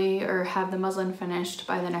hopefully, or have the muslin finished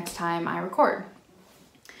by the next time I record.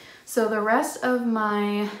 So the rest of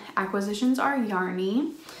my acquisitions are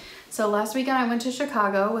yarny. So last weekend I went to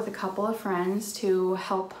Chicago with a couple of friends to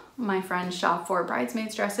help my friends shop for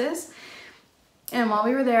bridesmaids dresses. And while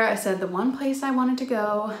we were there, I said the one place I wanted to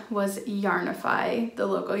go was Yarnify, the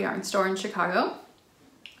local yarn store in Chicago,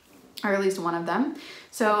 or at least one of them.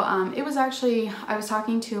 So it was actually, I was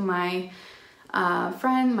talking to my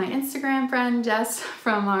friend, my Instagram friend, Jess,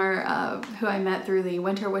 from our, who I met through the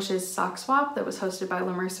Winter Wishes sock swap that was hosted by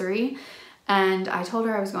La Mercerie. And I told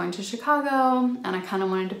her I was going to Chicago and I kind of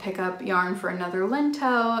wanted to pick up yarn for another linto.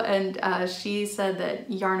 And she said that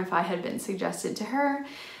Yarnify had been suggested to her.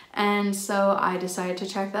 And so I decided to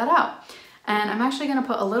check that out. And I'm actually going to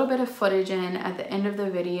put a little bit of footage in at the end of the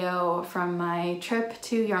video from my trip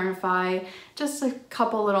to Yarnify, just a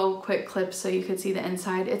couple little quick clips so you could see the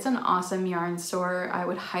inside. It's an awesome yarn store. I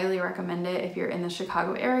would highly recommend it if you're in the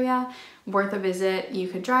Chicago area. Worth a visit. You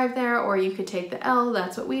could drive there or you could take the L.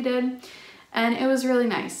 That's what we did. And it was really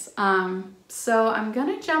nice. So I'm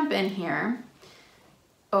going to jump in here.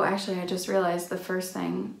 Oh, actually, I just realized the first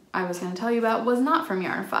thing I was going to tell you about was not from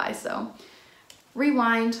Yarnify, so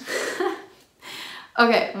rewind.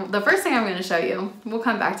 Okay, the first thing I'm going to show you, we'll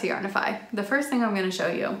come back to Yarnify. The first thing I'm going to show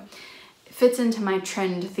you fits into my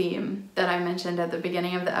trend theme that I mentioned at the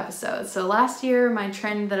beginning of the episode. So last year, my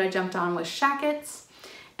trend that I jumped on was shackets,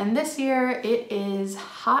 and this year it is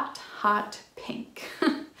hot, hot pink.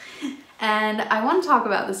 And I want to talk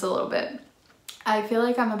about this a little bit. I feel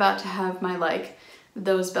like I'm about to have my like,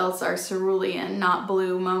 those belts are cerulean, not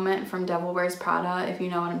blue moment from Devil Wears Prada, if you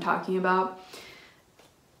know what I'm talking about.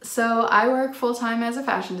 So I work full-time as a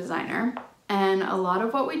fashion designer, and a lot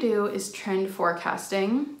of what we do is trend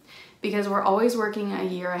forecasting because we're always working a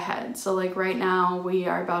year ahead. So like right now we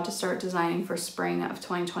are about to start designing for spring of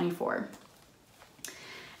 2024.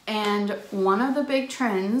 And one of the big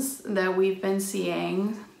trends that we've been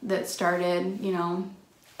seeing that started, you know,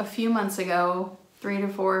 a few months ago, 3 to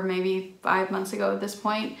 4, maybe 5 months ago at this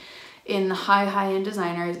point, in the high-end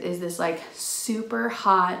designers is this like super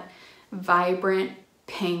hot, vibrant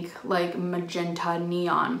pink, like magenta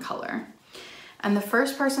neon color. And the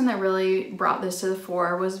first person that really brought this to the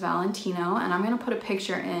fore was Valentino, and I'm gonna put a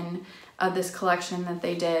picture in of this collection that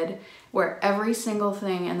they did where every single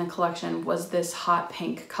thing in the collection was this hot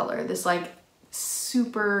pink color, this like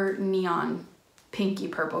super neon pinky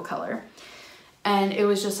purple color. And it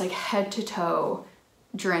was just like head to toe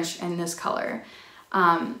drenched in this color.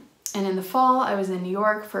 And in the fall, I was in New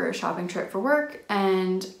York for a shopping trip for work,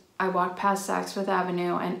 and I walked past Saks Fifth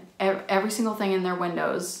Avenue, and every single thing in their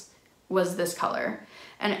windows was this color.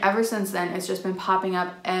 And ever since then, it's just been popping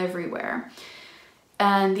up everywhere.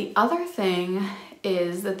 And the other thing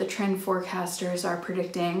is that the trend forecasters are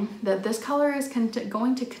predicting that this color is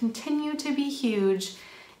going to continue to be huge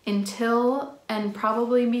until and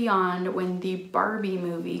probably beyond when the Barbie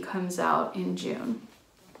movie comes out in June.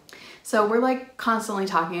 So we're like constantly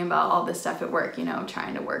talking about all this stuff at work, you know,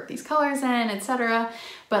 trying to work these colors in, etc.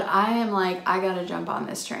 But I am like, I gotta jump on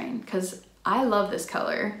this train because I love this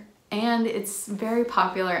color and it's very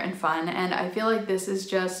popular and fun. And I feel like this is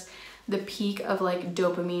just the peak of like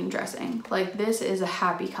dopamine dressing. Like this is a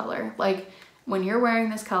happy color. Like when you're wearing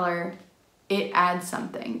this color, it adds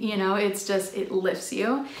something, you know, it's just, it lifts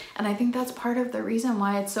you. And I think that's part of the reason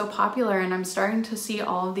why it's so popular. And I'm starting to see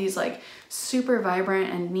all of these like super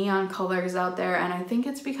vibrant and neon colors out there. And I think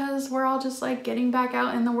it's because we're all just like getting back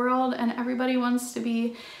out in the world and everybody wants to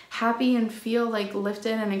be happy and feel like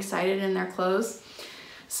lifted and excited in their clothes.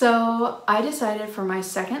 So I decided for my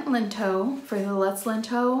second linto, for the Let's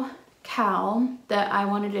Linto Cal, that I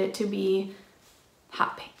wanted it to be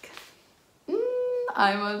hot pink.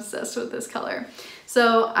 I'm obsessed with this color.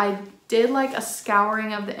 So I did like a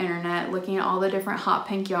scouring of the internet, looking at all the different hot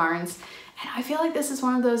pink yarns. And I feel like this is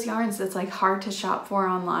one of those yarns that's like hard to shop for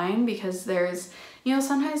online because there's, you know,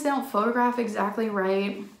 sometimes they don't photograph exactly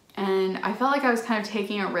right. And I felt like I was kind of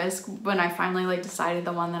taking a risk when I finally like decided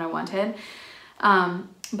the one that I wanted.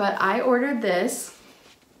 But I ordered this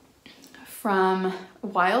from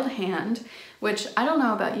Wild Hand, which I don't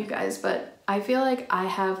know about you guys, but I feel like I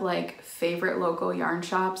have like favorite local yarn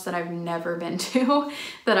shops that I've never been to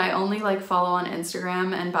that I only like follow on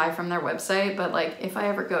Instagram and buy from their website. But like if I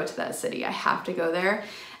ever go to that city, I have to go there.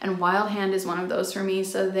 And Wild Hand is one of those for me.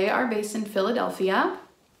 So they are based in Philadelphia.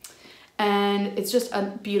 And it's just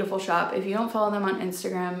a beautiful shop. If you don't follow them on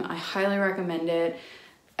Instagram, I highly recommend it.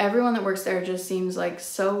 Everyone that works there just seems like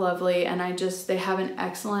so lovely, and they have an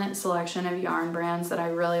excellent selection of yarn brands that I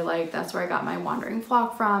really like. That's where I got my Wandering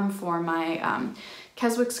Flock from for my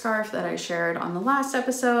Keswick scarf that I shared on the last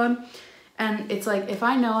episode. And it's like, if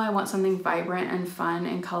I know I want something vibrant and fun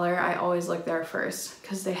in color, I always look there first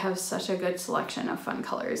because they have such a good selection of fun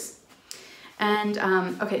colors. And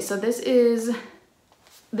okay, so this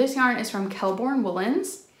yarn is from Kelborn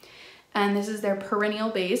Woolens, and this is their perennial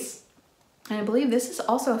base. And I believe this is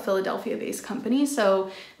also a Philadelphia-based company,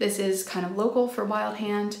 so this is kind of local for Wild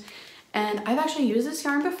Hand. And I've actually used this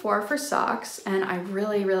yarn before for socks, and I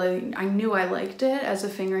knew I liked it as a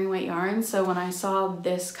fingering weight yarn. So when I saw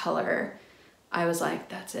this color, I was like,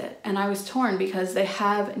 that's it. And I was torn because they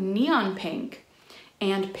have neon pink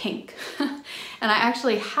and pink. And I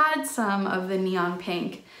actually had some of the neon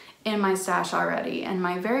pink in my stash already, and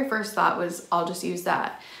my very first thought was I'll just use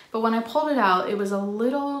that. But when I pulled it out, it was a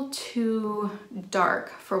little too dark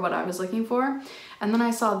for what I was looking for. And then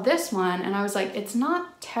I saw this one and I was like, it's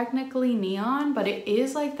not technically neon, but it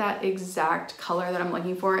is like that exact color that I'm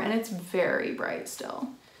looking for, and it's very bright still.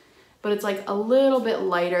 But it's like a little bit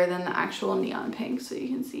lighter than the actual neon pink, so you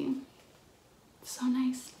can see. It's so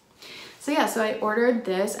nice. So yeah, so I ordered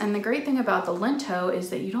this, and the great thing about the Linto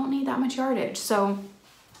is that you don't need that much yardage. So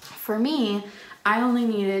for me, I only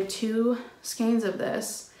needed 2 skeins of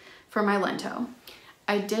this for my Linto.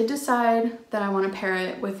 I did decide that I want to pair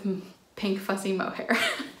it with pink fuzzy mohair.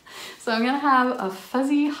 So I'm gonna have a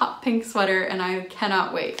fuzzy hot pink sweater, and I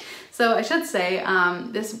cannot wait. So I should say,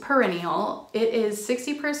 this perennial, it is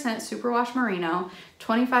 60% superwash merino,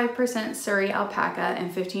 25% Surrey alpaca,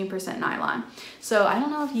 and 15% nylon. So I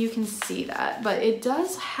don't know if you can see that, but it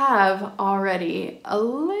does have already a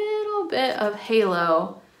little bit of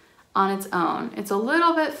halo on its own. It's a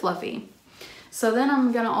little bit fluffy. So then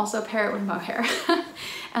I'm gonna also pair it with mohair.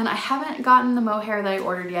 And I haven't gotten the mohair that I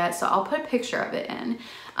ordered yet, so I'll put a picture of it in.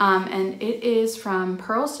 And it is from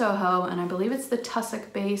Pearl Soho, and I believe it's the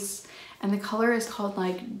tussock base, and the color is called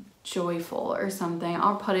like Joyful or something.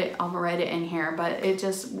 I'll write it in here, but it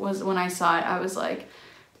just was, when I saw it, I was like,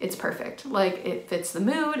 it's perfect. Like, it fits the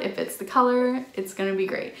mood, it fits the color, it's gonna be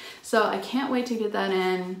great. So I can't wait to get that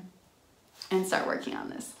in and start working on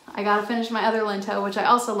this. I gotta finish my other Linto, which I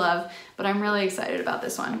also love, but I'm really excited about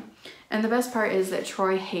this one. And the best part is that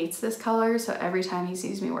Troy hates this color, so every time he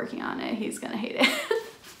sees me working on it, he's gonna hate it.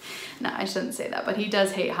 No, I shouldn't say that, but he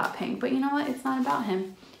does hate hot pink. But you know what? It's not about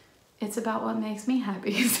him. It's about what makes me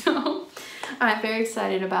happy. So I'm very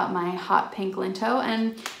excited about my hot pink Linto,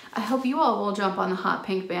 and I hope you all will jump on the hot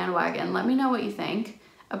pink bandwagon. Let me know what you think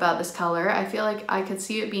about this color. I feel like I could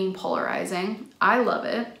see it being polarizing. I love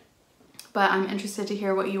it, but I'm interested to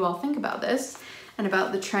hear what you all think about this and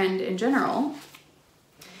about the trend in general.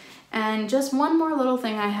 And just one more little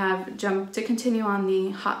thing I have to continue on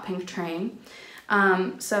the hot pink train.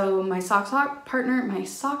 So my sock swap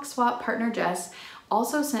partner Jess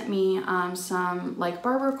also sent me some like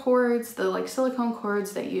barber cords, the like silicone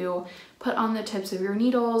cords that you put on the tips of your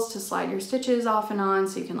needles to slide your stitches off and on,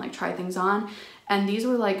 so you can like try things on. And these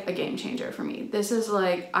were like a game changer for me. This is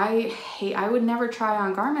like, I would never try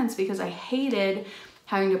on garments because I hated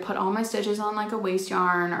having to put all my stitches on like a waist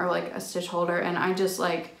yarn or like a stitch holder, and I just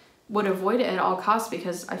like would avoid it at all costs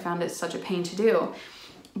because I found it such a pain to do.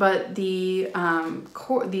 But the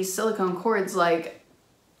these silicone cords, like,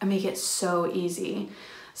 make it so easy.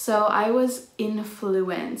 So I was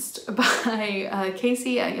influenced by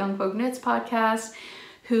Casey at Young Folk Knits podcast,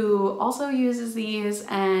 who also uses these,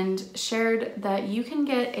 and shared that you can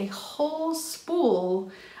get a whole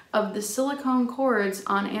spool of the silicone cords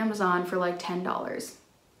on Amazon for like $10.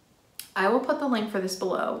 I will put the link for this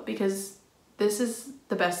below because this is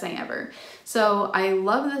the best thing ever. So I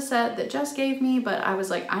love the set that Jess gave me, but I was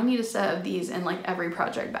like, I need a set of these in like every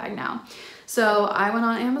project bag now. So I went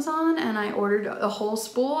on Amazon and I ordered a whole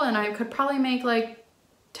spool, and I could probably make like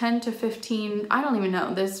 10 to 15, I don't even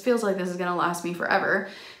know. This feels like this is gonna last me forever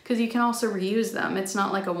because you can also reuse them. It's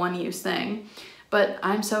not like a one-use thing. But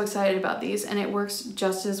I'm so excited about these, and it works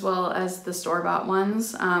just as well as the store-bought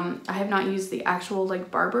ones. I have not used the actual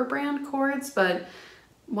like Barber brand cords, but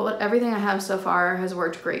everything I have so far has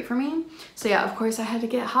worked great for me. So yeah, of course I had to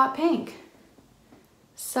get hot pink.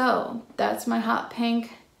 So that's my hot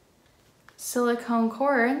pink silicone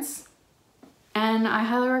cords. And I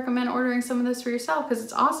highly recommend ordering some of this for yourself because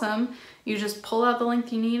it's awesome. You just pull out the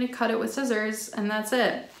length you need and cut it with scissors and that's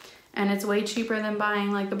it. And it's way cheaper than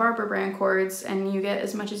buying like the Barber brand cords, and you get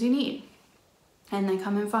as much as you need. And they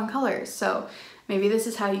come in fun colors. So maybe this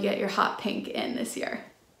is how you get your hot pink in this year.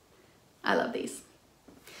 I love these.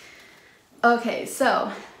 Okay,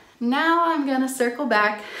 so now I'm gonna circle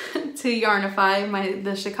back to Yarnify,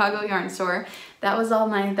 the Chicago yarn store. That was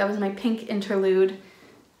my pink interlude.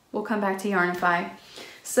 We'll come back to Yarnify.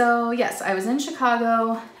 So yes, I was in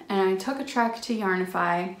Chicago and I took a trek to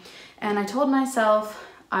Yarnify, and I told myself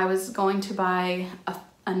I was going to buy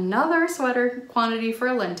another sweater quantity for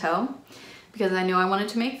a Linto because I knew I wanted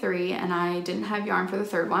to make 3 and I didn't have yarn for the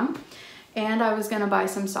 3rd one. And I was gonna buy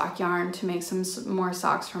some sock yarn to make some more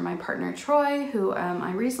socks for my partner Troy, who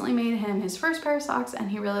I recently made him his first pair of socks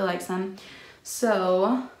and he really likes them.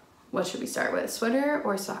 So what should we start with, sweater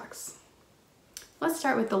or socks? Let's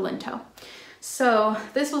start with the Linto. So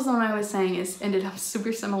this was the one I was saying ended up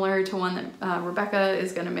super similar to one that Rebecca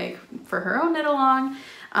is gonna make for her own knit along.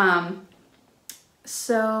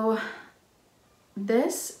 So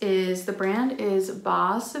this is, the brand is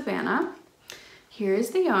Ba Savannah.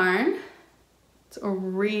 Here's the yarn. It's a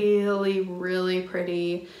really, really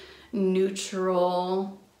pretty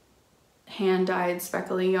neutral hand-dyed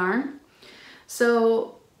speckly yarn.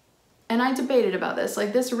 So, and I debated about this,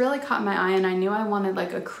 like this really caught my eye and I knew I wanted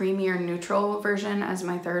like a creamier neutral version as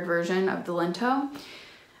my 3rd version of the Linto.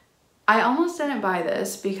 I almost didn't buy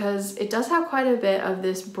this because it does have quite a bit of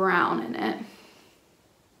this brown in it.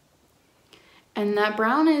 And that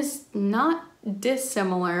brown is not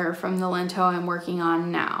dissimilar from the Linto I'm working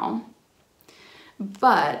on now.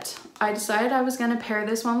 But I decided I was gonna pair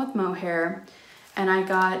this one with mohair, and I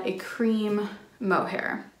got a cream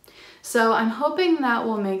mohair. So I'm hoping that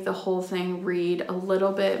will make the whole thing read a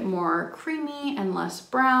little bit more creamy and less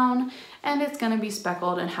brown, and it's gonna be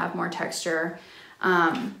speckled and have more texture.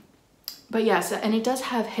 But yes, and it does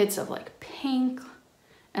have hits of like pink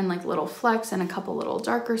and like little flecks and a couple little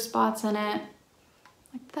darker spots in it,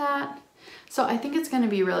 like that. So I think it's gonna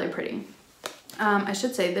be really pretty. I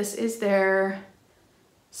should say this is their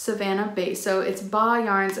Savannah base. So it's Ba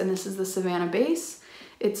yarns and this is the Savannah base.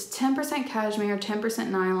 It's 10% cashmere, 10%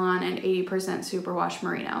 nylon, and 80% superwash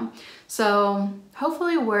merino. So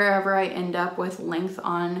hopefully wherever I end up with length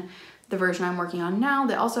on the version I'm working on now,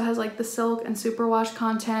 that also has like the silk and superwash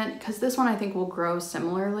content, because this one I think will grow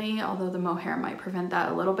similarly, although the mohair might prevent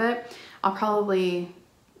that a little bit. I'll probably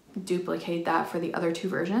duplicate that for the other 2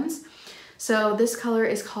 versions. So this color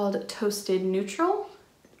is called Toasted Neutral.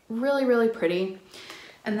 Really, really pretty.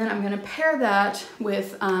 And then I'm gonna pair that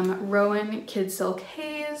with Rowan Kid Silk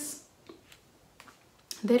Haze.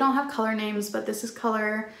 They don't have color names, but this is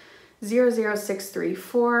color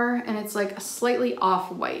 00634, and it's like a slightly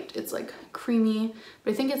off-white. It's like creamy,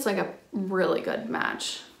 but I think it's like a really good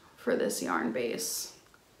match for this yarn base.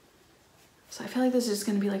 So I feel like this is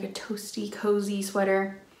gonna be like a toasty, cozy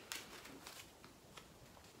sweater.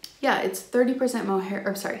 Yeah, it's 30% mohair,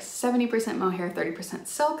 or sorry, 70% mohair, 30%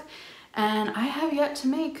 silk. And I have yet to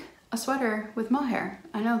make a sweater with mohair.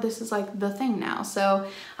 I know this is like the thing now. So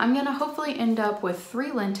I'm gonna hopefully end up with 3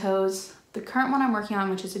 Lintos. The current one I'm working on,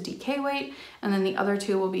 which is a DK weight, and then the other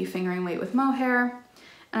 2 will be fingering weight with mohair.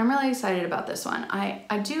 And I'm really excited about this one.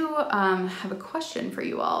 I do have a question for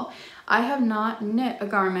you all. I have not knit a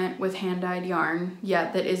garment with hand-dyed yarn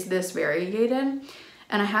yet that is this variegated.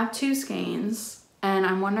 And I have 2 skeins, and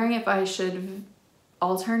I'm wondering if I should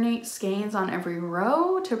alternate skeins on every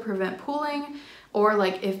row to prevent pooling, or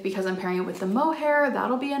like if, because I'm pairing it with the mohair,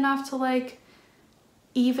 that'll be enough to like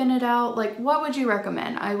even it out. Like, what would you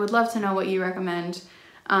recommend? I would love to know what you recommend.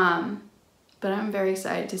 But I'm very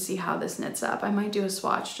excited to see how this knits up. I might do a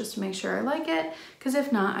swatch just to make sure I like it, because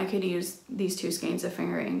if not, I could use these 2 skeins of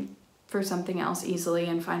fingering for something else easily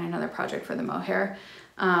and find another project for the mohair.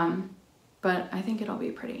 But I think it'll be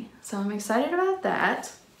pretty. So I'm excited about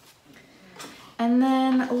that. And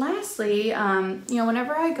then lastly, you know,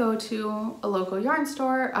 whenever I go to a local yarn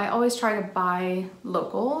store, I always try to buy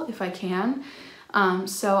local if I can.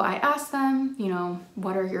 So I asked them, you know,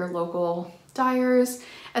 what are your local dyers?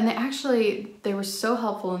 And they were so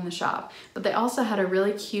helpful in the shop, but they also had a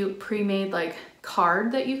really cute pre-made like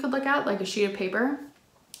card that you could look at, like a sheet of paper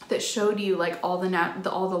that showed you like all the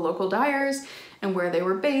local dyers and where they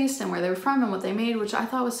were based and where they were from and what they made, which I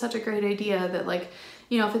thought was such a great idea that, like,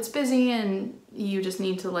 you know, if it's busy and you just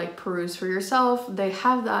need to like peruse for yourself, they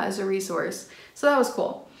have that as a resource. So that was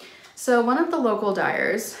cool. So one of the local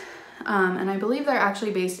dyers, and I believe they're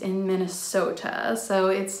actually based in Minnesota, so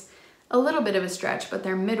it's a little bit of a stretch, but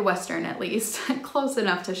they're Midwestern at least, close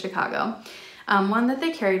enough to Chicago. One that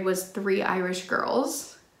they carried was Three Irish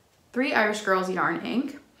Girls yarn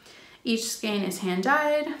ink. Each skein is hand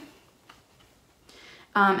dyed.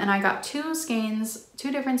 And I got two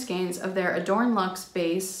different skeins of their Adorn Luxe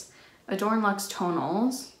base, Adorn Luxe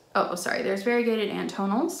tonals. Oh, sorry, there's variegated and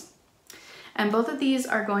tonals. And both of these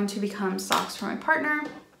are going to become socks for my partner.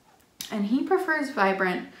 And he prefers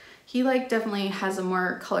vibrant. He definitely has a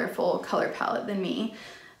more colorful color palette than me.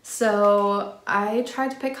 So I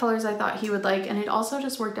tried to pick colors I thought he would like, and it also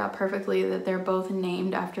just worked out perfectly that they're both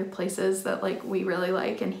named after places that we really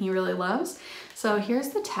like and he really loves. So here's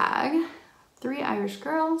the tag, Three Irish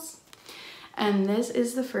Girls, and this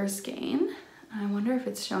is the first skein. I wonder if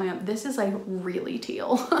it's showing up. This is really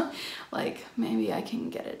teal. Maybe I can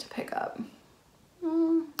get it to pick up.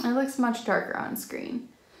 It looks much darker on screen.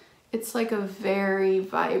 It's a very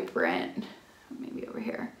vibrant, maybe over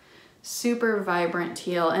here, super vibrant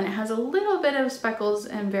teal, and it has a little bit of speckles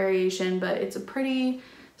and variation, but it's a pretty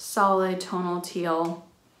solid tonal teal.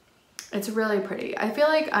 It's really pretty. I feel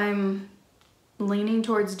like I'm leaning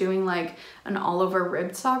towards doing an all over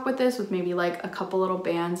ribbed sock with this, with maybe a couple little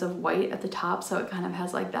bands of white at the top, so it kind of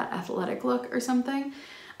has that athletic look or something.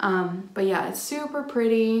 But yeah, it's super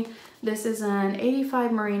pretty. This is an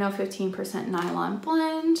 85 merino 15% nylon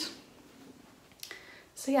blend.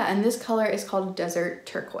 So yeah, and this color is called Desert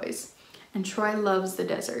Turquoise. And Troy loves the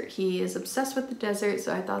desert. He is obsessed with the desert,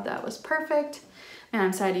 so I thought that was perfect. And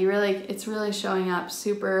I'm sad, it's really showing up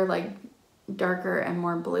super darker and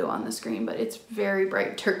more blue on the screen, but it's very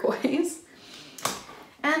bright turquoise.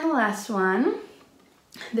 And the last one,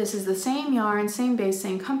 this is the same yarn, same base,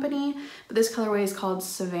 same company, but this colorway is called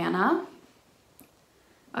Savannah.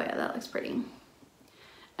 Oh yeah, that looks pretty.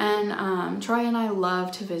 And Troy and I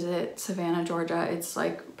love to visit Savannah, Georgia. It's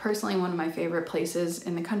personally one of my favorite places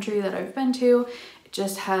in the country that I've been to. It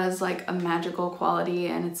just has a magical quality,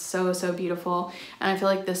 and it's so, so beautiful. And I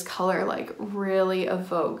feel this color really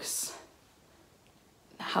evokes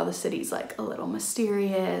how the city's a little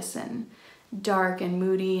mysterious and dark and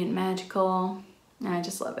moody and magical. And I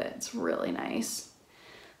just love it. It's really nice.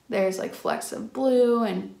 There's flecks of blue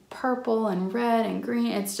and purple and red and green.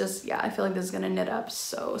 It's just, yeah, I feel this is gonna knit up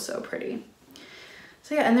so, so pretty.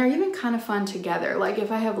 So yeah, and they're even kind of fun together.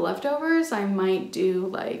 If I have leftovers, I might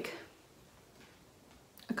do a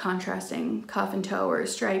contrasting cuff and toe or a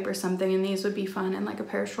stripe or something, and these would be fun in a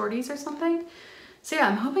pair of shorties or something. So yeah,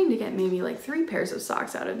 I'm hoping to get maybe 3 pairs of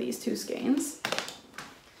socks out of these 2 skeins.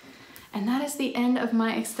 And that is the end of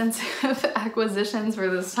my extensive acquisitions for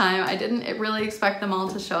this time. I didn't really expect them all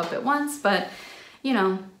to show up at once, but you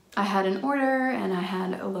know, I had an order and I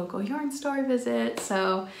had a local yarn store visit.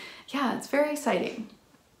 So yeah, it's very exciting.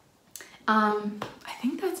 I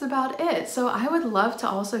think that's about it. So I would love to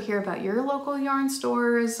also hear about your local yarn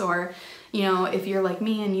stores, or, you know, if you're like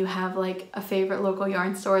me and you have a favorite local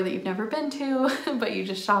yarn store that you've never been to, but you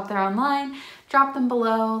just shop there online, drop them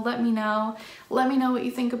below. Let me know. Let me know what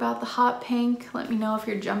you think about the hot pink. Let me know if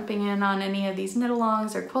you're jumping in on any of these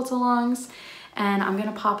knit-alongs or quilt-alongs. And I'm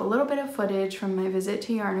gonna pop a little bit of footage from my visit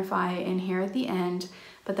to Yarnify in here at the end,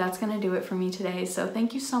 but that's gonna do it for me today. So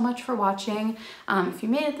thank you so much for watching. If you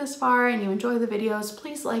made it this far and you enjoy the videos,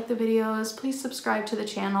 please like the videos, please subscribe to the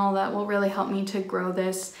channel. That will really help me to grow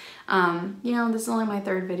this. You know, this is only my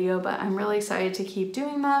 3rd video, but I'm really excited to keep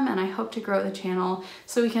doing them, and I hope to grow the channel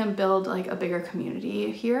so we can build a bigger community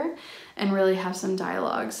here and really have some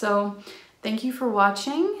dialogue. So thank you for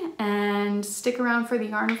watching, and stick around for the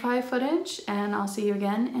Yarnify footage, and I'll see you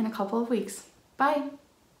again in a couple of weeks. Bye!